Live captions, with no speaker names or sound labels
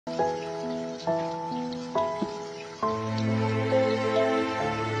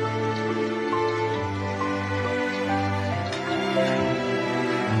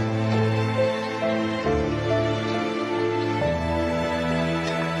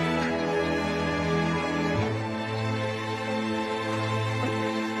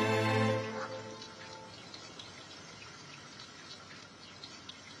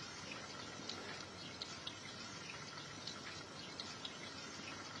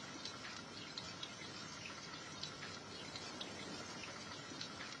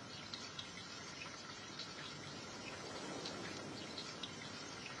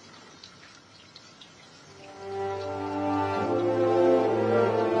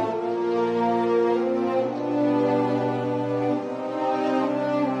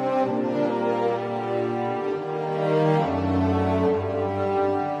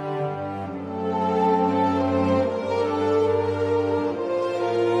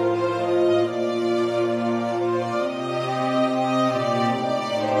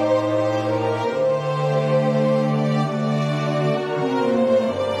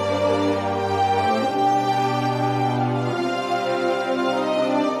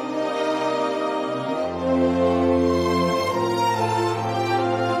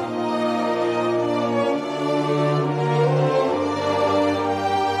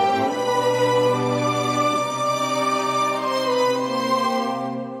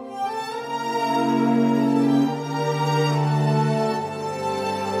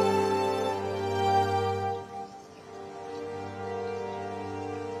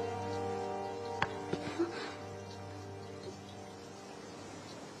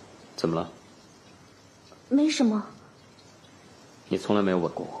怎么了？没什么。你从来没有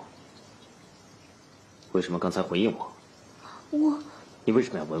吻过我，为什么刚才回应我？你为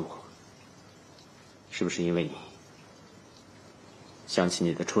什么要吻我？是不是因为你想起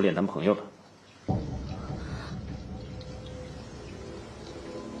你的初恋男朋友了？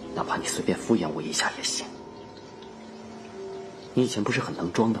哪怕你随便敷衍我一下也行。你以前不是很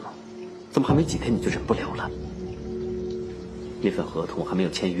能装的吗？怎么还没几天你就忍不了了？那份合同还没有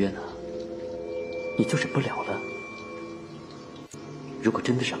签约呢，你就忍不了了？如果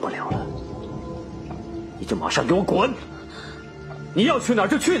真的忍不了了，你就马上给我滚！你要去哪儿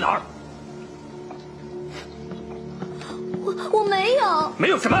就去哪儿。我没有。没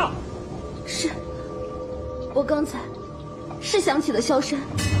有什么？是，我刚才是想起了萧山，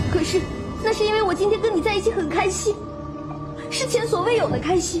可是那是因为我今天跟你在一起很开心，是前所未有的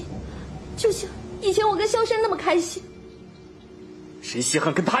开心，就像以前我跟萧山那么开心。谁稀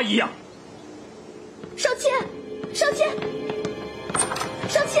罕跟他一样？少谦，少谦，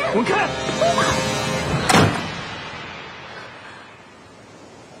少谦，滚开！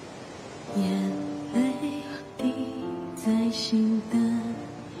眼泪滴在心的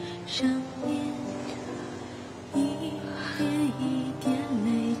上面，一点一点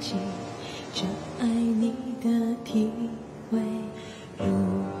累积着爱你的体味。如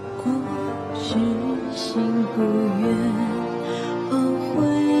果是心不愿后悔，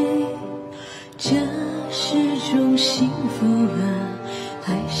这是种幸福啊，还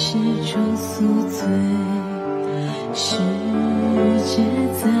是种宿醉？世界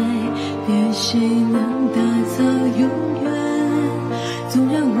在变，谁能打造永远？纵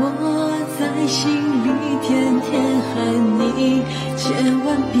然我在心里天天喊你千万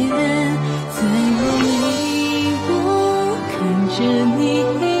遍，在梦里我看着你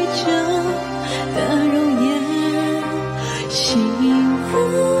整的容颜，幸福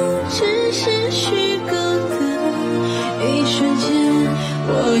只是虚构的一瞬间，我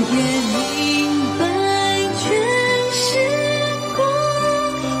也明白全是过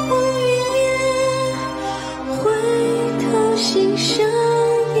无语言，回头心上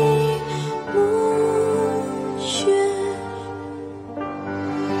已无觉。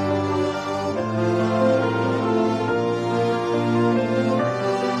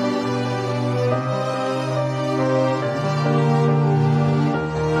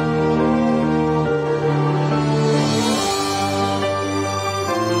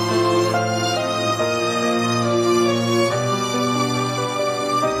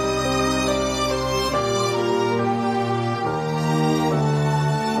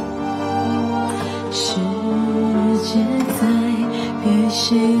世界在变，谁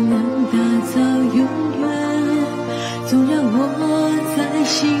能打造永远？纵然我在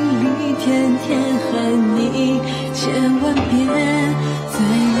心里天天喊你千万遍，在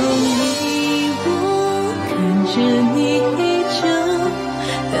梦里我看着你整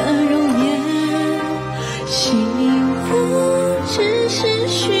的容颜，幸福只是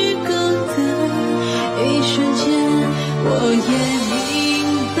虚构的一瞬间，我也明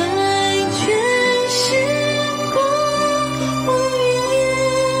白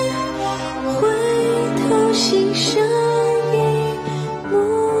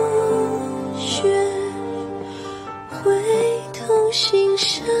心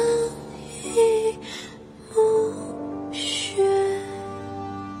上一幕雪。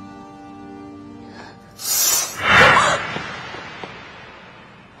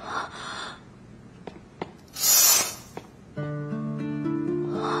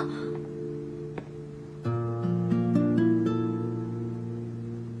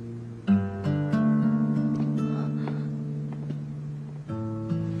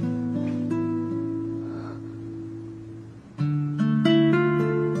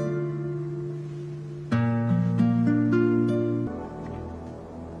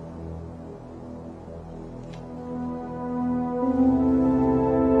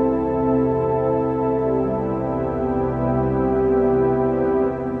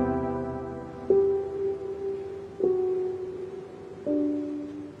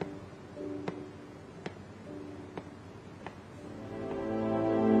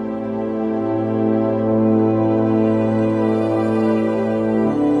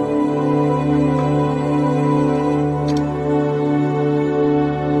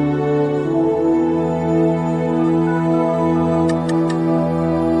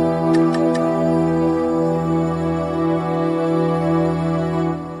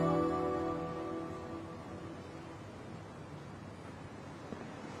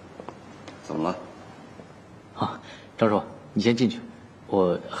怎么了？啊，张叔，你先进去，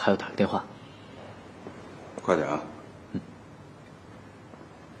我还要打个电话。快点啊！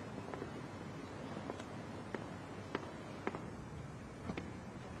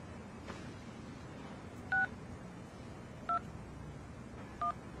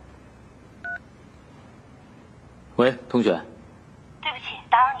喂，同学。对不起，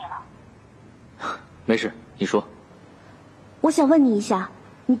打扰你了。没事，你说。我想问你一下，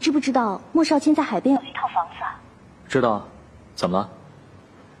你知不知道莫少谦在海边有一套房子啊？知道，怎么了？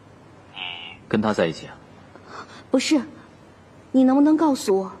你跟他在一起啊？不是，你能不能告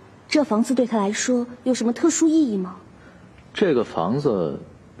诉我，这房子对他来说有什么特殊意义吗？这个房子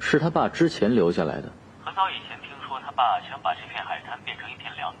是他爸之前留下来的。很早以前听说他爸想把这片海滩变成一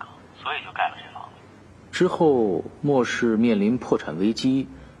片良港，所以就盖了这房子。之后莫氏面临破产危机，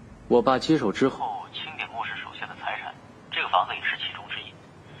我爸接手之后清点莫氏手下的财产，这个房子也是其中之一，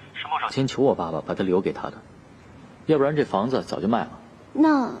是莫少先求我爸爸把它留给他的，要不然这房子早就卖了。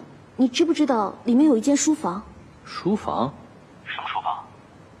那你知不知道里面有一间书房？书房？什么书房？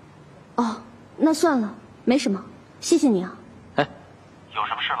哦，那算了，没什么，谢谢你啊。哎，有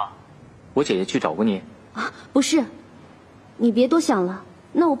什么事吗？我姐姐去找过你。啊，不是，你别多想了，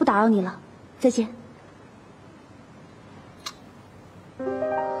那我不打扰你了，再见。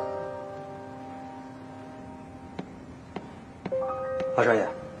华少爷，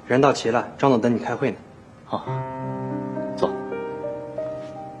人到齐了，张总等你开会呢。好，走。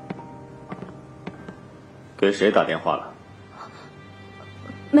给谁打电话了？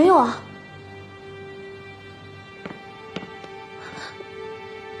没有啊。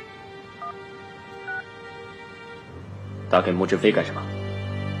打给穆志飞干什么？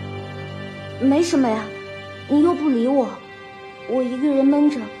没什么呀，你又不理我，我一个人闷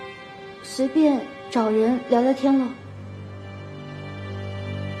着，随便找人聊聊天了。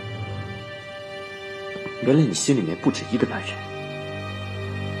原来你心里面不止一个男人，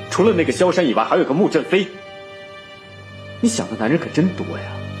除了那个萧山以外，还有个穆振飞。你想的男人可真多呀。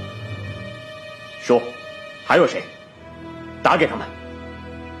说，还有谁？打给他们，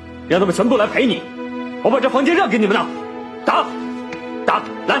让他们全部来陪你。我把这房间让给你们了。打，打，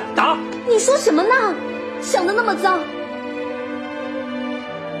来打！你说什么呢？想得那么脏！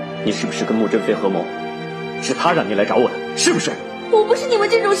你是不是跟穆振飞合谋？是他让你来找我的，是不是？我不是你们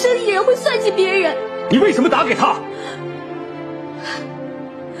这种生意人会算计别人。你为什么打给他？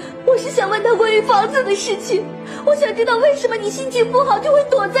我是想问他关于房子的事情，我想知道为什么你心情不好就会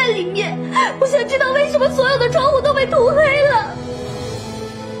躲在里面，我想知道为什么所有的窗户都被涂黑了。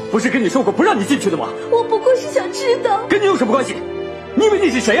不是跟你说过不让你进去的吗？我不过是想知道。跟你有什么关系？你以为你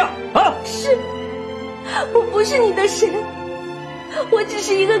是谁呀？啊？是，我不是你的神，我只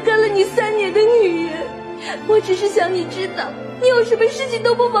是一个跟了你3年的女人，我只是想你知道，你有什么事情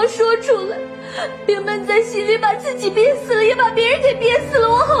都不妨说出来，别闷在心里，把自己憋死了，也把别人给憋死了，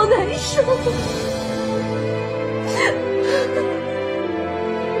我好难受。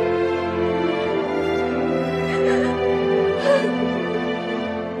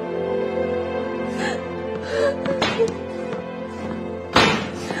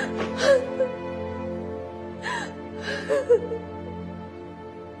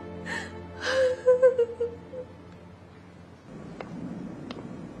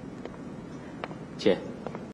姐，